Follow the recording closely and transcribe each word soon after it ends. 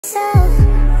Oh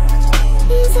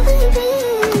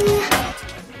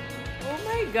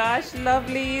my gosh,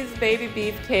 lovelies, baby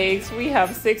beefcakes. We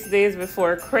have 6 days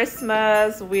before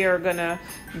Christmas. We are gonna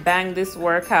bang this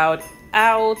workout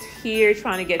out here,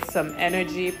 trying to get some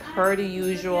energy per the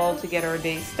usual to get our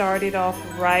day started off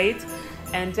right,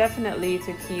 and definitely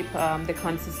to keep the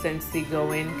consistency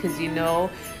going, because you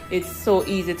know it's so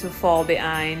easy to fall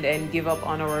behind and give up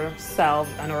on ourselves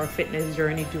and our fitness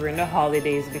journey during the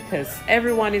holidays, because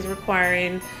everyone is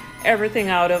requiring everything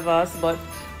out of us. But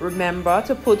remember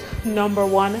to put number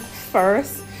one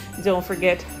first. Don't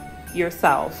forget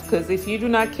yourself, because if you do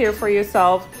not care for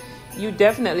yourself, you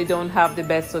definitely don't have the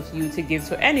best of you to give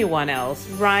to anyone else,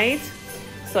 right?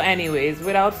 So anyways,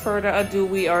 without further ado,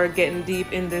 we are getting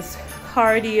deep in this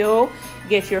cardio.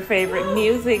 Get your favorite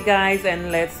music, guys,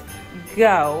 and let's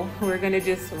go. We're gonna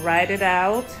just ride it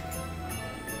out,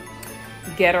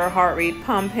 get our heart rate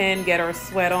pumping, get our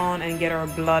sweat on, and get our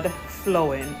blood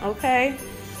flowing. Okay,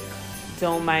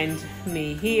 don't mind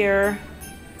me here.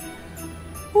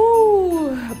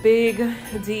 Woo, big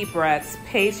deep breaths.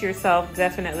 Pace yourself,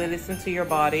 definitely listen to your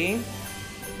body,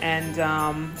 and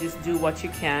just do what you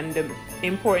can. The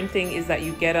important thing is that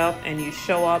you get up and you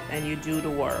show up and you do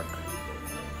the work.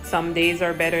 Some days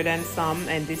are better than some,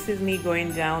 and this is me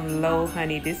going down low,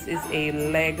 honey. This is a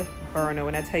leg burner.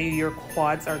 When I tell you your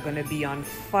quads are gonna be on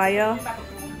fire,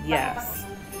 yes.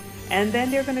 And then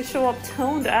they're gonna show up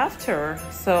toned after,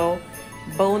 so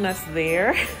bonus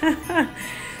there.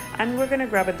 And we're gonna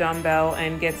grab a dumbbell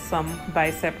and get some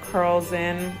bicep curls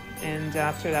in, and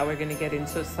after that we're gonna get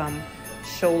into some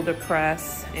shoulder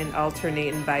press and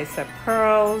alternating bicep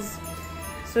curls.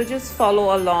 So just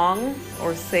follow along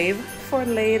or save for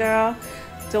later.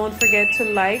 Don't forget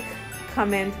to like,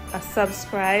 comment,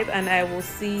 subscribe, and I will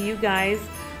see you guys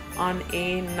on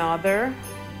another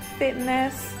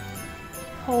fitness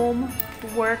home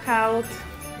workout.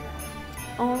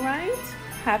 All right,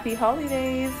 happy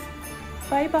holidays.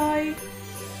 Bye bye.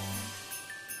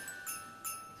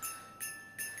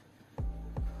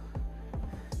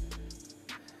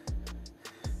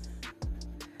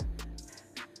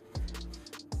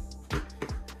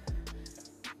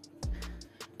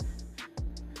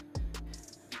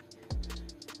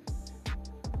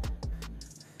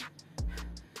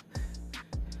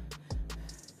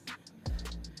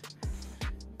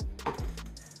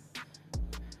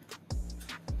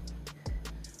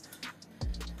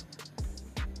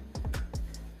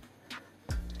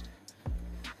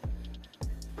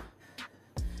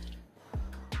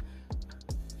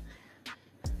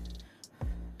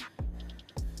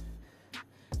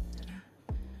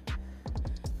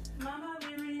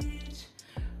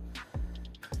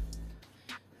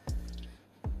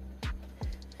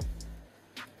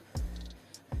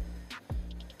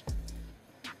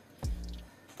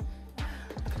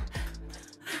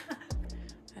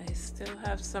 Still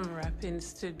have some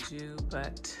wrappings to do,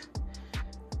 but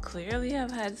clearly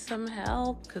I've had some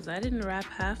help, because I didn't wrap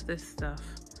half this stuff,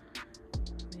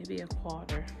 maybe a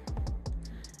quarter.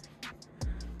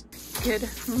 Good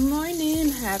morning,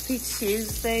 happy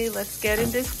Tuesday. Let's get in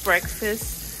this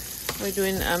breakfast. We're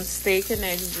doing steak and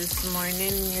eggs this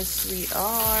morning. Yes, we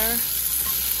are.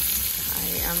 I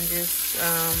am just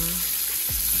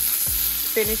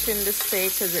finishing the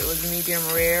steak because it was medium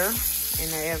rare,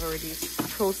 and I have already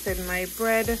toasted my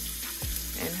bread and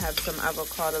have some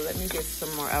avocado. Let me get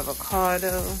some more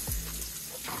avocado.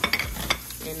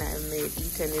 And I made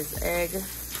Ethan his egg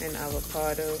and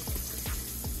avocado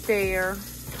there.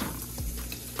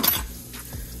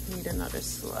 Need another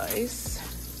slice.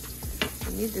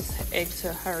 I need this egg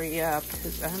to hurry up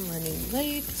because I'm running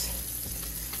late.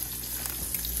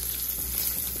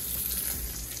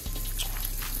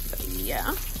 But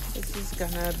yeah, this is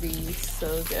gonna be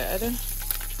so good.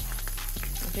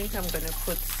 I think I'm gonna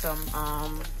put some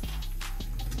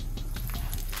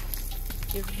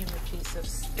give him a piece of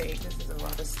steak. This is a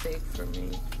lot of steak for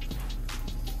me.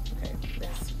 Okay,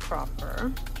 that's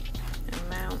proper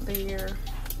amount there.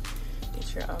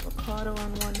 Get your avocado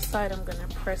on one side. I'm gonna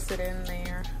press it in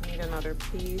there. I need another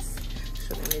piece.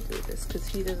 So let me do this because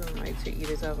he doesn't like to eat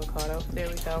his avocado. There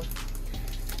we go.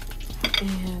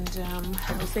 And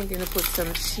I was thinking to put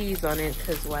some cheese on it,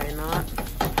 because why not?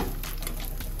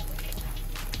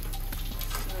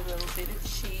 Bit of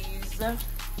cheese.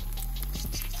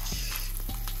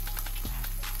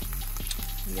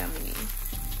 Yummy.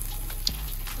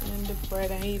 And the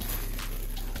bread, I eat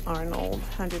Arnold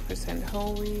 100%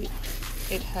 whole wheat.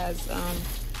 It has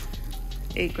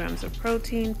 8 grams of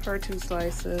protein per 2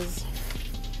 slices.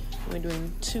 We're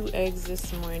doing 2 eggs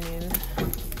this morning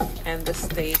and the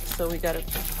steak, so we got a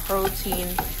protein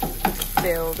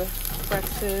filled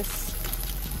breakfast.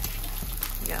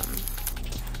 again.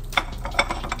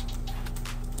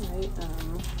 Right,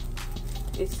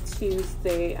 it's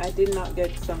Tuesday. I did not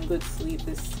get some good sleep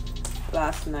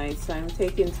last night, so I'm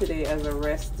taking today as a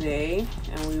rest day,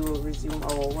 and we will resume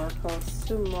our workouts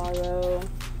tomorrow.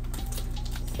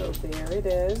 So there it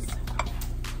is.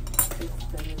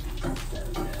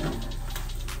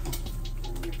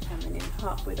 We're coming in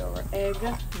hot with our egg.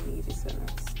 We're just gonna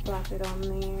splash it on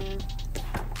there,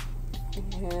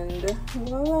 and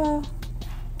voila!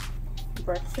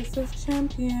 Breakfast of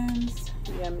champions.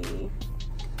 Yummy.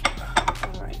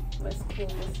 All right, let's clean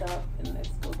this up and let's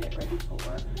go get ready for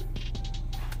work.